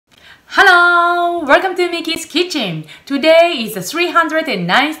Hello! Welcome to Miki's kitchen. Today is the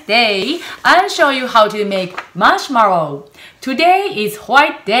 309th day. I'll show you how to make marshmallow. Today is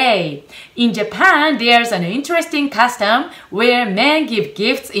White Day. In Japan, there's an interesting custom where men give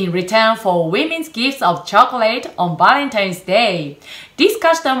gifts in return for women's gifts of chocolate on Valentine's Day. This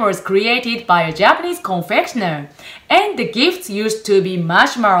custom was created by a Japanese confectioner, and the gifts used to be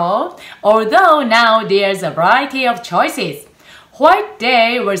marshmallow, although now there's a variety of choices. White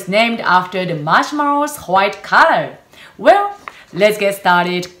Day was named after the marshmallow's white color. Well, let's get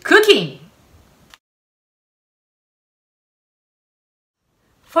started cooking.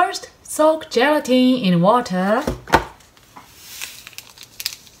 First, soak gelatin in water.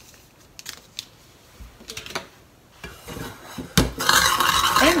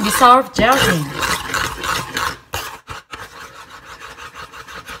 And dissolve gelatin.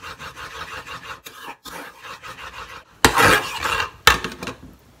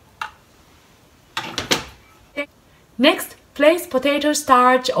 Next, place potato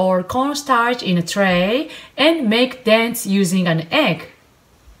starch or cornstarch in a tray and make dents using an egg.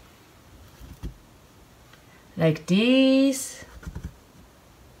 Like this.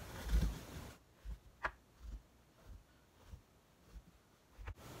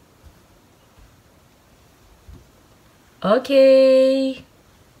 Okay.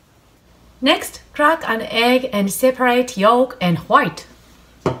 Next, crack an egg and separate yolk and white.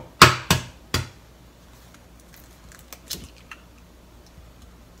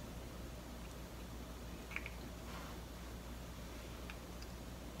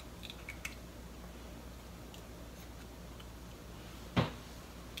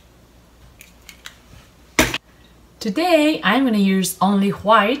 Today, I'm going to use only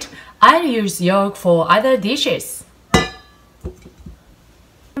white. I'll use yolk for other dishes.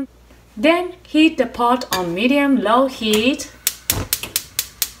 Then heat the pot on medium-low heat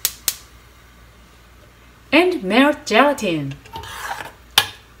and melt gelatin.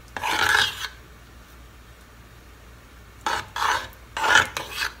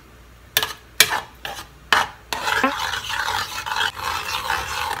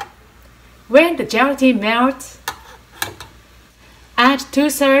 When the gelatin melts, add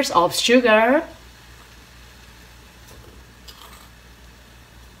 2/3 of sugar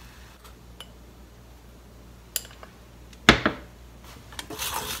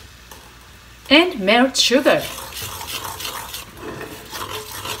and melt sugar.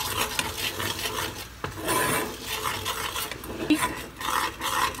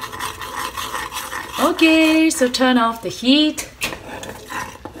 Okay, so turn off the heat.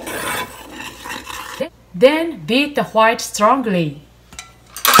 Then beat the white strongly.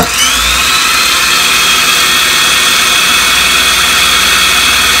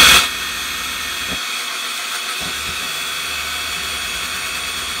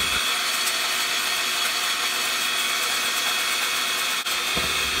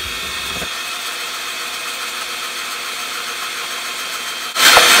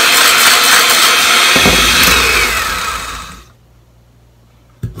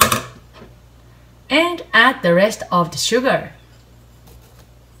 And add the rest of the sugar.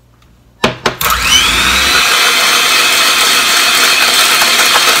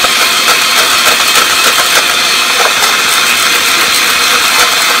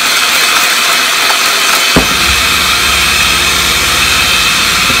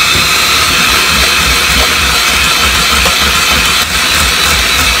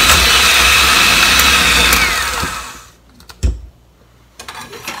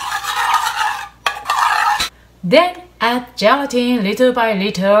 Then add gelatin little by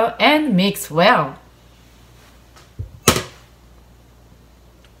little and mix well.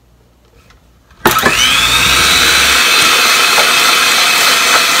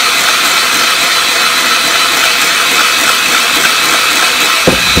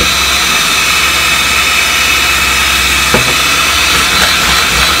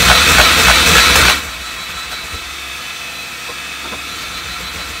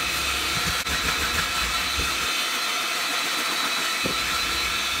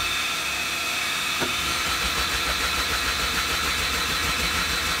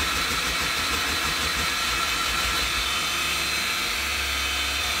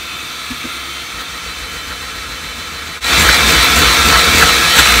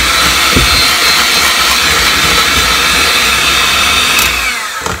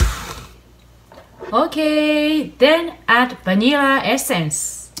 Okay, then add vanilla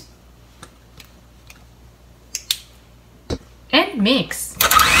essence and mix.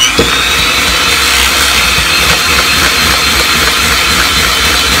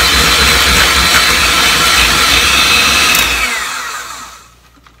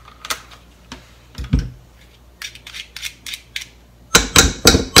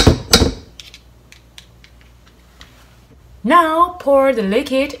 Now pour the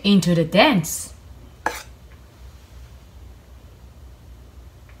liquid into the dents.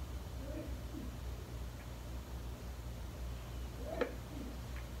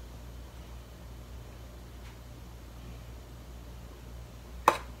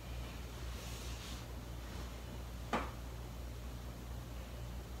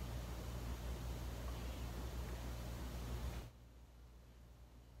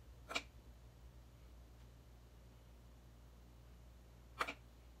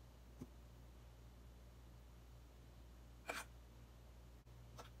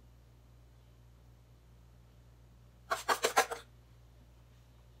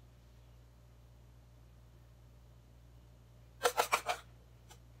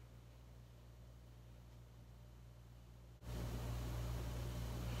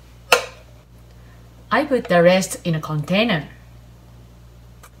 I put the rest in a container.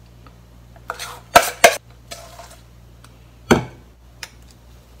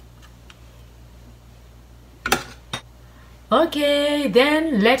 Okay,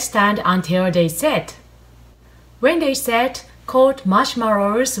 then let's stand until they set. When they set, coat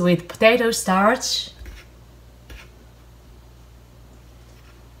marshmallows with potato starch.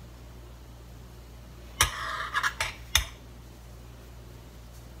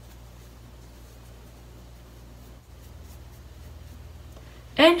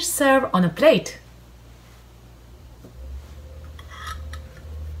 And serve on a plate.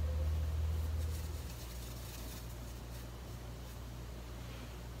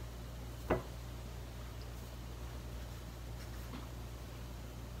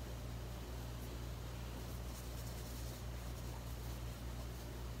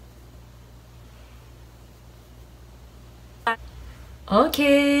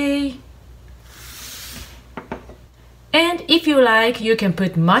 Okay. And if you like, you can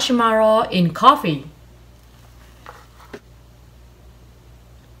put marshmallow in coffee.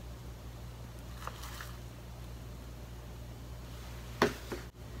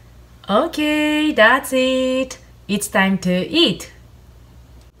 Okay, that's it. It's time to eat.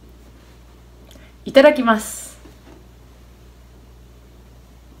 いただきます。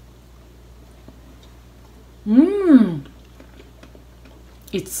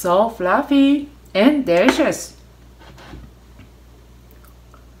It's so fluffy and delicious.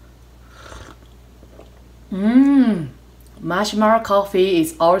 Marshmallow coffee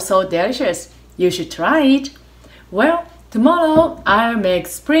is also delicious. You should try it. Well, tomorrow I'll make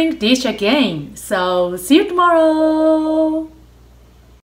spring dish again. So see you tomorrow.